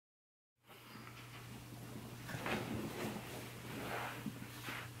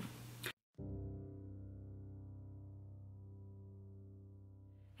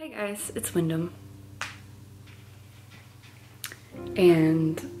Hey guys, it's Wyndham.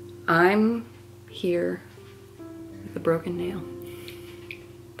 And I'm here with a broken nail.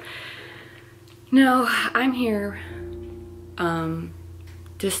 No, I'm here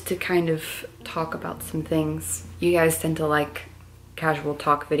just to kind of talk about some things. You guys tend to like casual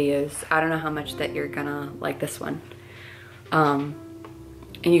talk videos. I don't know how much that you're gonna like this one. And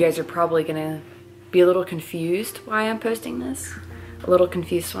you guys are probably gonna be a little confused why I'm posting this. A little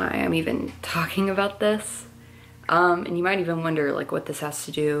confused why I'm even talking about this. And you might even wonder like what this has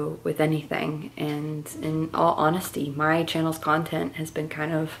to do with anything. And in all honesty, my channel's content has been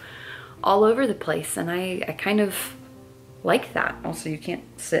kind of all over the place, and I kind of like that. Also, you can't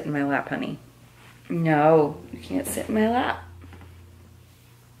sit in my lap, honey. No, you can't sit in my lap.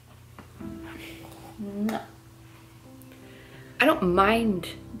 No. I don't mind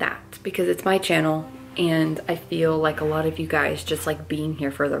that because it's my channel. And I feel like a lot of you guys just like being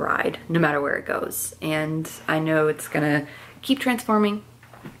here for the ride, no matter where it goes. And I know it's gonna keep transforming,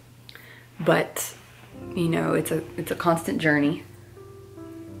 but you know, it's a constant journey.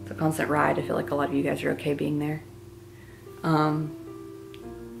 It's a constant ride. I feel like a lot of you guys are okay being there. But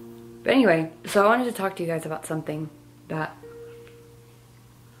anyway, so I wanted to talk to you guys about something that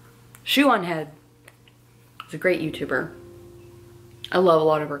Shoe on Head is a great YouTuber. I love a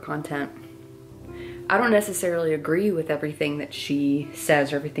lot of her content. I don't necessarily agree with everything that she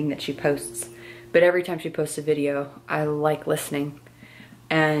says or everything that she posts, but every time she posts a video, I like listening,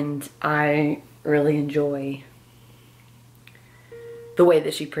 and I really enjoy the way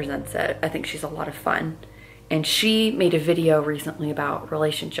that she presents it. I think she's a lot of fun. And she made a video recently about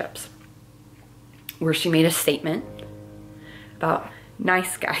relationships, where she made a statement about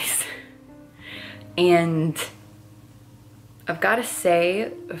nice guys. And I've got to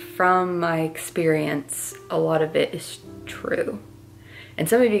say, from my experience, a lot of it is true. And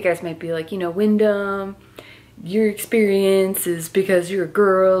some of you guys might be like, you know, Wyndham, your experience is because you're a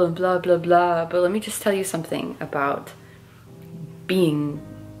girl and blah, blah, blah. But let me just tell you something about being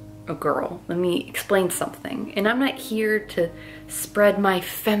a girl. Let me explain something. And I'm not here to spread my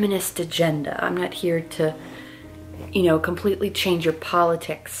feminist agenda. I'm not here to, you know, completely change your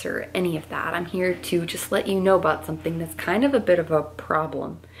politics or any of that. I'm here to just let you know about something that's kind of a bit of a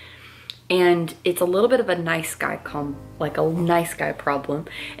problem. And it's a little bit of a nice guy problem.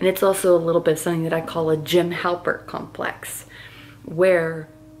 And it's also a little bit of something that I call a Jim Halpert complex, where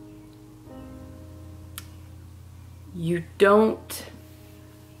you don't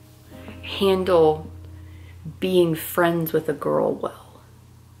handle being friends with a girl well.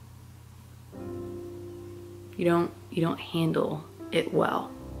 You don't handle it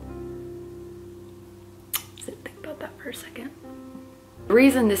well. Just think about that for a second. The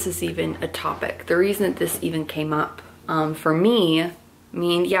reason this is even a topic, the reason that this even came up for me, I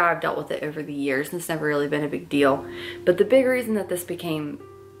mean, yeah, I've dealt with it over the years and it's never really been a big deal. But the big reason that this became,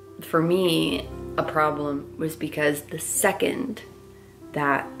 for me, a problem was because the second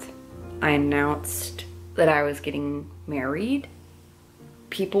that I announced that I was getting married,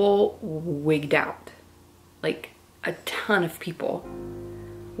 people wigged out. Like, a ton of people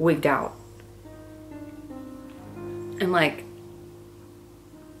wigged out. And like,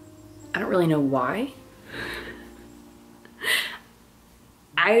 I don't really know why.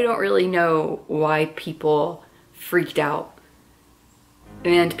 I don't really know why people freaked out.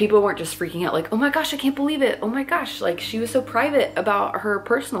 And people weren't just freaking out like, oh my gosh, I can't believe it. Oh my gosh, like she was so private about her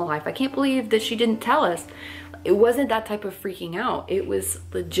personal life. I can't believe that she didn't tell us. It wasn't that type of freaking out. It was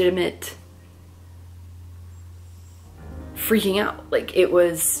legitimate freaking out. Like, it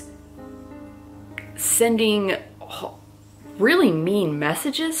was sending really mean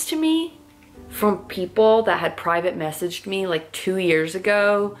messages to me from people that had private messaged me like 2 years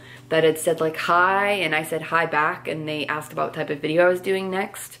ago that had said like hi, and I said hi back, and they asked about what type of video I was doing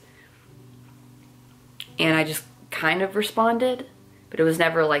next, and I just kind of responded, but it was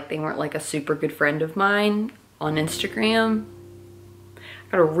never like, they weren't like a super good friend of mine on Instagram.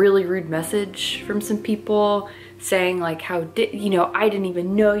 I got a really rude message from some people saying like, you know, I didn't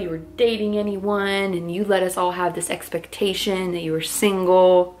even know you were dating anyone, and you let us all have this expectation that you were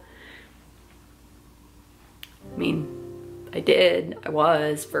single. I mean, I did. I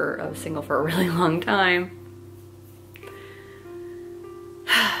was single for a really long time.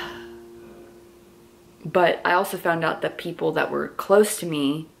 But I also found out that people that were close to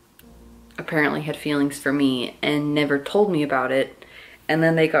me apparently had feelings for me and never told me about it. And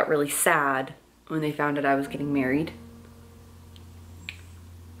then they got really sad when they found out I was getting married.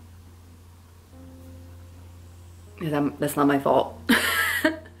 That's not my fault.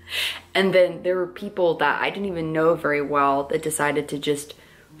 And then there were people that I didn't even know very well that decided to just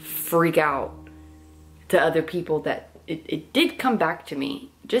freak out to other people that it did come back to me.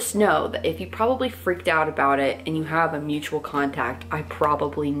 Just know that if you probably freaked out about it and you have a mutual contact, I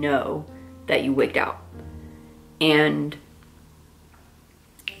probably know that you wigged out. And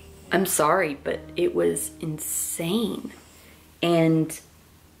I'm sorry, but it was insane. And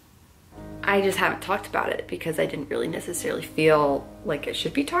I just haven't talked about it because I didn't really necessarily feel like it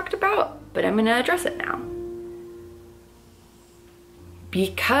should be talked about, but I'm gonna address it now.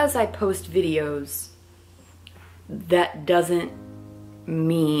 Because I post videos, that doesn't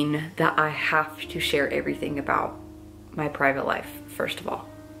mean that I have to share everything about my private life, first of all.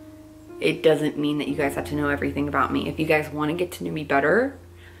 It doesn't mean that you guys have to know everything about me. If you guys want to get to know me better,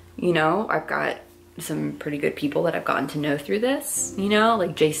 you know, I've got some pretty good people that I've gotten to know through this, you know,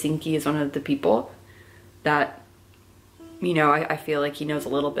 like Jay Sinke is one of the people that, you know, I feel like he knows a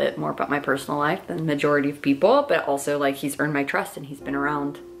little bit more about my personal life than the majority of people, but also like he's earned my trust and he's been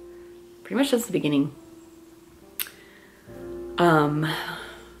around pretty much since the beginning.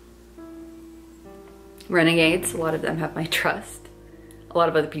 Renegades, a lot of them have my trust. A lot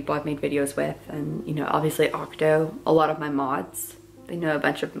of other people I've made videos with, and you know, obviously Octo, a lot of my mods, they know a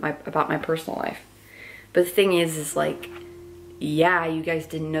bunch of about my personal life. But the thing is like, yeah, you guys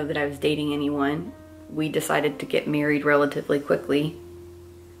didn't know that I was dating anyone. We decided to get married relatively quickly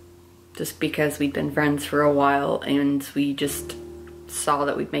just because we'd been friends for a while and we just saw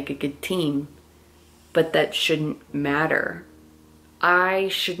that we'd make a good team. But that shouldn't matter. I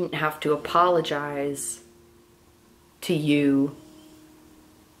shouldn't have to apologize to you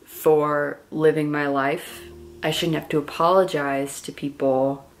for living my life. I shouldn't have to apologize to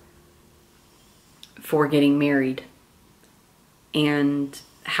people for getting married and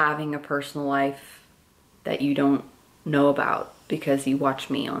having a personal life that you don't know about because you watch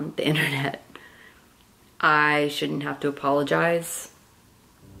me on the internet. I shouldn't have to apologize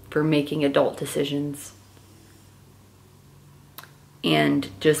for making adult decisions. And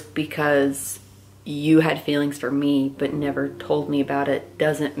just because you had feelings for me but never told me about it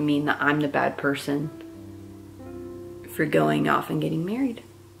doesn't mean that I'm the bad person for going off and getting married.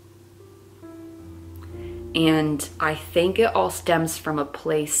 And I think it all stems from a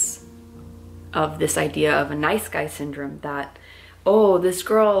place of this idea of a nice guy syndrome that, oh, this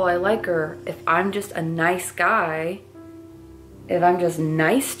girl, I like her. If I'm just a nice guy, if I'm just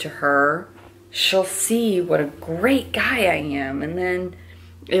nice to her, she'll see what a great guy I am, and then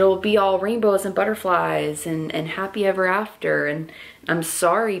it'll be all rainbows and butterflies and happy ever after. And I'm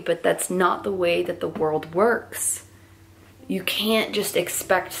sorry, but that's not the way that the world works. You can't just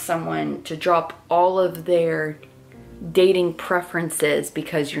expect someone to drop all of their dating preferences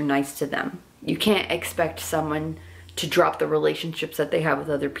because you're nice to them. You can't expect someone to drop the relationships that they have with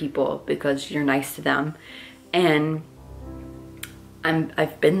other people because you're nice to them. And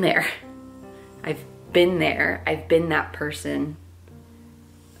I've been there. I've been there. I've been that person.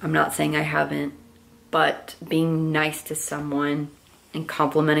 I'm not saying I haven't, but being nice to someone and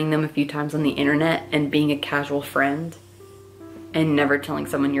complimenting them a few times on the internet and being a casual friend and never telling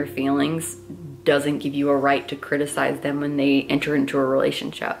someone your feelings doesn't give you a right to criticize them when they enter into a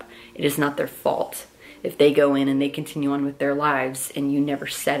relationship. It is not their fault if they go in and they continue on with their lives and you never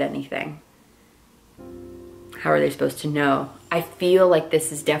said anything. How are they supposed to know? I feel like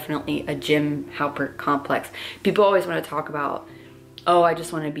this is definitely a Jim Halpert complex. People always want to talk about, oh, I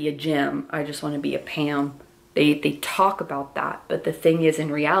just want to be a Jim. I just want to be a Pam. They talk about that. But the thing is,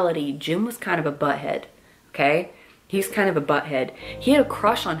 in reality, Jim was kind of a butthead, okay? He's kind of a butthead. He had a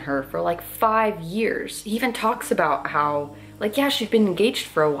crush on her for like 5 years. He even talks about how, like, yeah, she's been engaged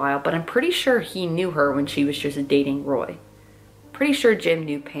for a while, but I'm pretty sure he knew her when she was just dating Roy. Pretty sure Jim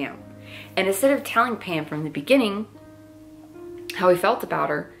knew Pam. And instead of telling Pam from the beginning how he felt about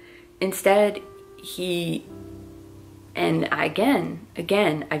her, instead he, and again,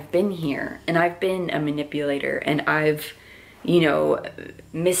 I've been here and I've been a manipulator and I've, you know,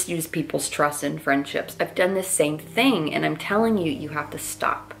 misused people's trust and friendships. I've done the same thing, and I'm telling you, you have to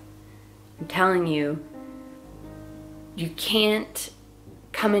stop. I'm telling you, you can't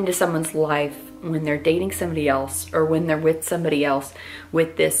come into someone's life when they're dating somebody else or when they're with somebody else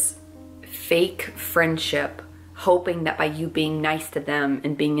with this fake friendship, hoping that by you being nice to them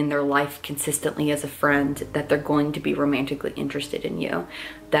and being in their life consistently as a friend, that they're going to be romantically interested in you.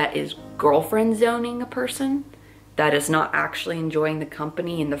 That is girlfriend zoning a person. That is not actually enjoying the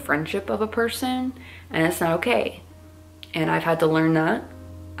company and the friendship of a person, and it's not okay. And I've had to learn that.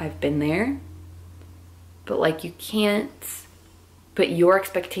 I've been there. But like, you can't put your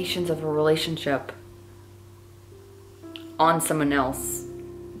expectations of a relationship on someone else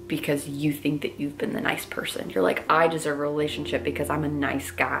because you think that you've been the nice person. You're like, I deserve a relationship because I'm a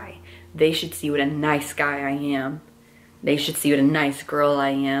nice guy. They should see what a nice guy I am. They should see what a nice girl I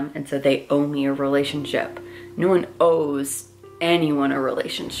am, and so they owe me a relationship. No one owes anyone a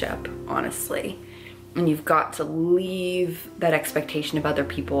relationship, honestly. And you've got to leave that expectation of other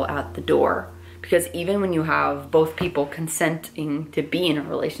people at the door. Because even when you have both people consenting to be in a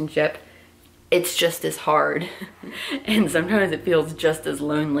relationship, it's just as hard. And sometimes it feels just as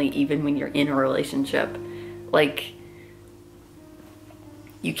lonely even when you're in a relationship. Like,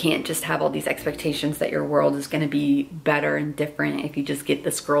 you can't just have all these expectations that your world is going to be better and different if you just get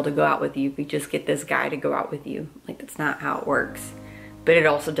this girl to go out with you, if you just get this guy to go out with you. Like, that's not how it works. But it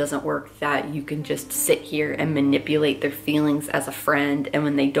also doesn't work that you can just sit here and manipulate their feelings as a friend, and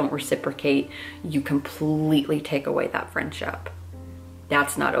when they don't reciprocate, you completely take away that friendship.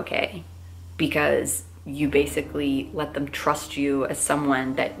 That's not okay, because you basically let them trust you as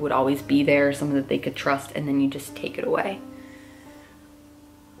someone that would always be there, someone that they could trust, and then you just take it away.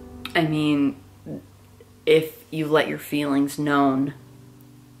 I mean, if you let your feelings known,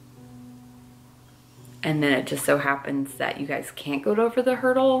 and then it just so happens that you guys can't go over the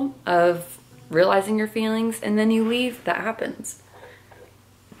hurdle of realizing your feelings, and then you leave, that happens.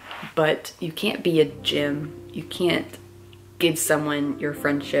 But you can't be a gym. You can't give someone your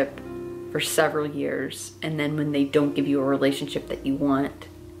friendship for several years, and then when they don't give you a relationship that you want,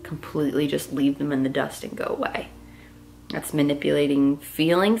 completely just leave them in the dust and go away. That's manipulating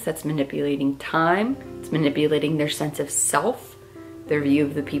feelings, that's manipulating time, it's manipulating their sense of self, their view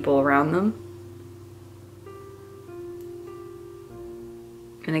of the people around them.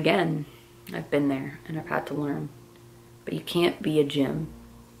 And again, I've been there and I've had to learn. But you can't be a gym,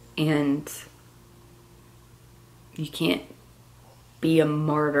 and you can't be a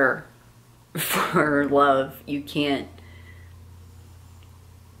martyr for love. You can't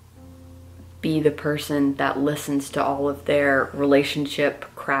be the person that listens to all of their relationship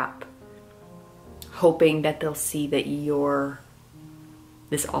crap, hoping that they'll see that you're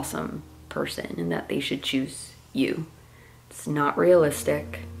this awesome person and that they should choose you. It's not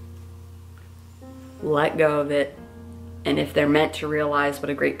realistic. Let go of it. And if they're meant to realize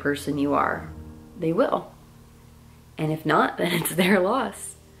what a great person you are, they will. And if not, then it's their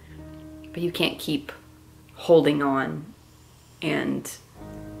loss. But you can't keep holding on and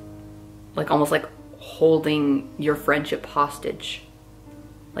like almost like holding your friendship hostage.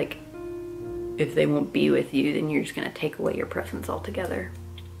 Like, if they won't be with you, then you're just gonna take away your presence altogether.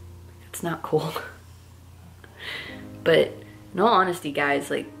 It's not cool. But in all honesty, guys,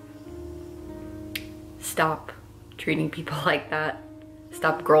 like, stop treating people like that.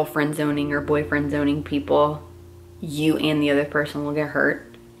 Stop girlfriend zoning or boyfriend zoning people. You and the other person will get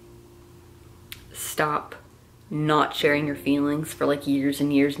hurt. Stop not sharing your feelings for like years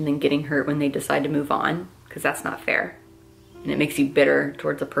and years and then getting hurt when they decide to move on, because that's not fair. And it makes you bitter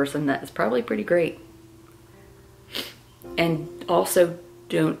towards a person that is probably pretty great. And also,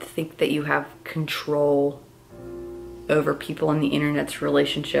 don't think that you have control over people on the internet's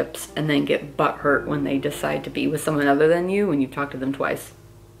relationships and then get butthurt when they decide to be with someone other than you when you've talked to them twice.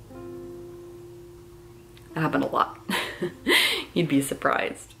 That happened a lot. You'd be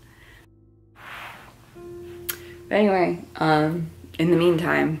surprised. But anyway, in the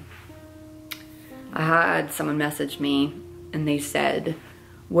meantime, I had someone message me and they said,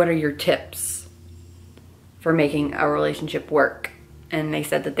 what are your tips for making a relationship work? And they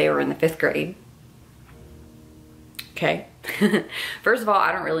said that they were in the 5th grade. Okay. First of all,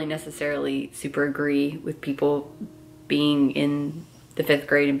 I don't really necessarily super agree with people being in the 5th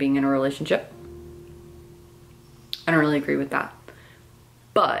grade and being in a relationship. I don't really agree with that.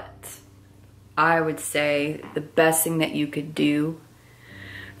 But I would say the best thing that you could do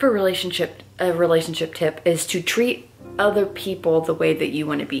for a relationship tip is to treat other people the way that you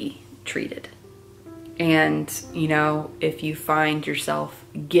want to be treated. And, you know, if you find yourself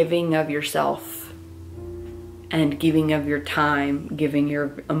giving of yourself and giving of your time, giving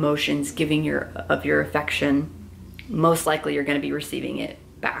your emotions, giving of your affection, most likely you're going to be receiving it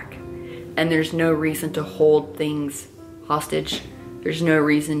back. And there's no reason to hold things hostage. There's no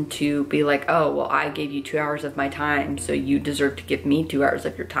reason to be like, oh, well, I gave you 2 hours of my time, so you deserve to give me 2 hours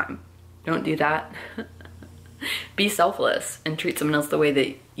of your time. Don't do that. Be selfless and treat someone else the way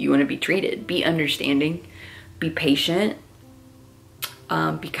that you want to be treated. Be understanding. Be patient.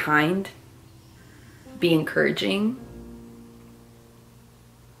 Be kind. Be encouraging.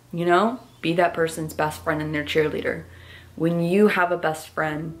 You know? Be that person's best friend and their cheerleader. When you have a best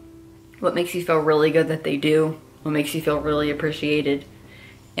friend, what makes you feel really good that they do, what makes you feel really appreciated,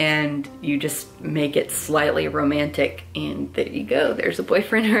 and you just make it slightly romantic, and there you go, there's a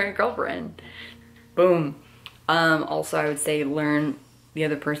boyfriend or a girlfriend. Boom. Also, I would say learn the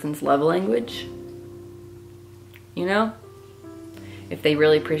other person's love language. You know? If they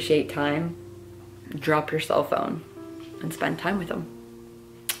really appreciate time, drop your cell phone and spend time with them.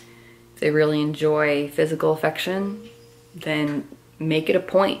 If they really enjoy physical affection, then make it a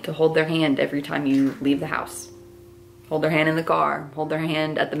point to hold their hand every time you leave the house. Hold their hand in the car, hold their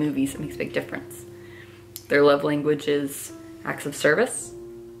hand at the movies. It makes a big difference. Their love language is acts of service.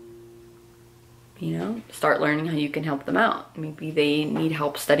 You know, start learning how you can help them out. Maybe they need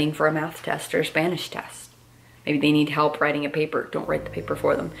help studying for a math test or a Spanish test. Maybe they need help writing a paper. Don't write the paper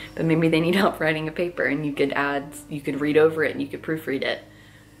for them, but maybe they need help writing a paper, and you could read over it and you could proofread it.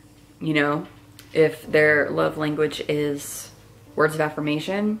 You know, if their love language is words of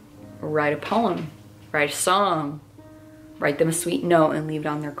affirmation, write a poem, write a song, write them a sweet note and leave it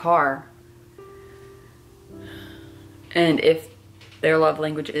on their car. And if their love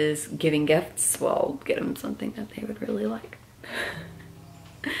language is giving gifts, well, get them something that they would really like.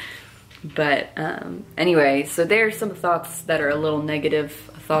 But anyway, so there's some thoughts that are a little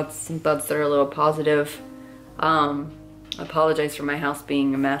negative, some thoughts that are a little positive. I apologize for my house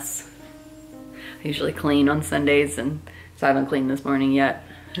being a mess. I usually clean on Sundays, and so I haven't cleaned this morning yet.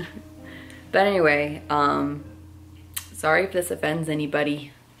 But anyway, sorry if this offends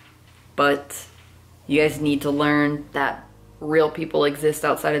anybody, but you guys need to learn that real people exist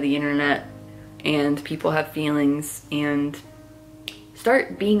outside of the internet, and people have feelings, and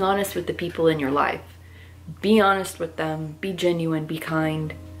start being honest with the people in your life. Be honest with them, be genuine, be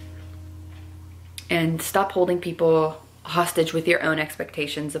kind, and stop holding people hostage with your own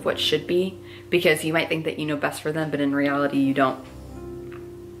expectations of what should be, because you might think that you know best for them, but in reality you don't.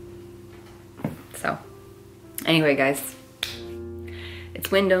 So anyway, guys,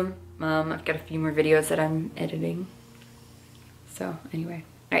 it's Wyndham. I've got a few more videos that I'm editing. So anyway,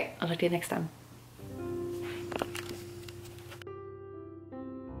 all right, I'll talk to you next time.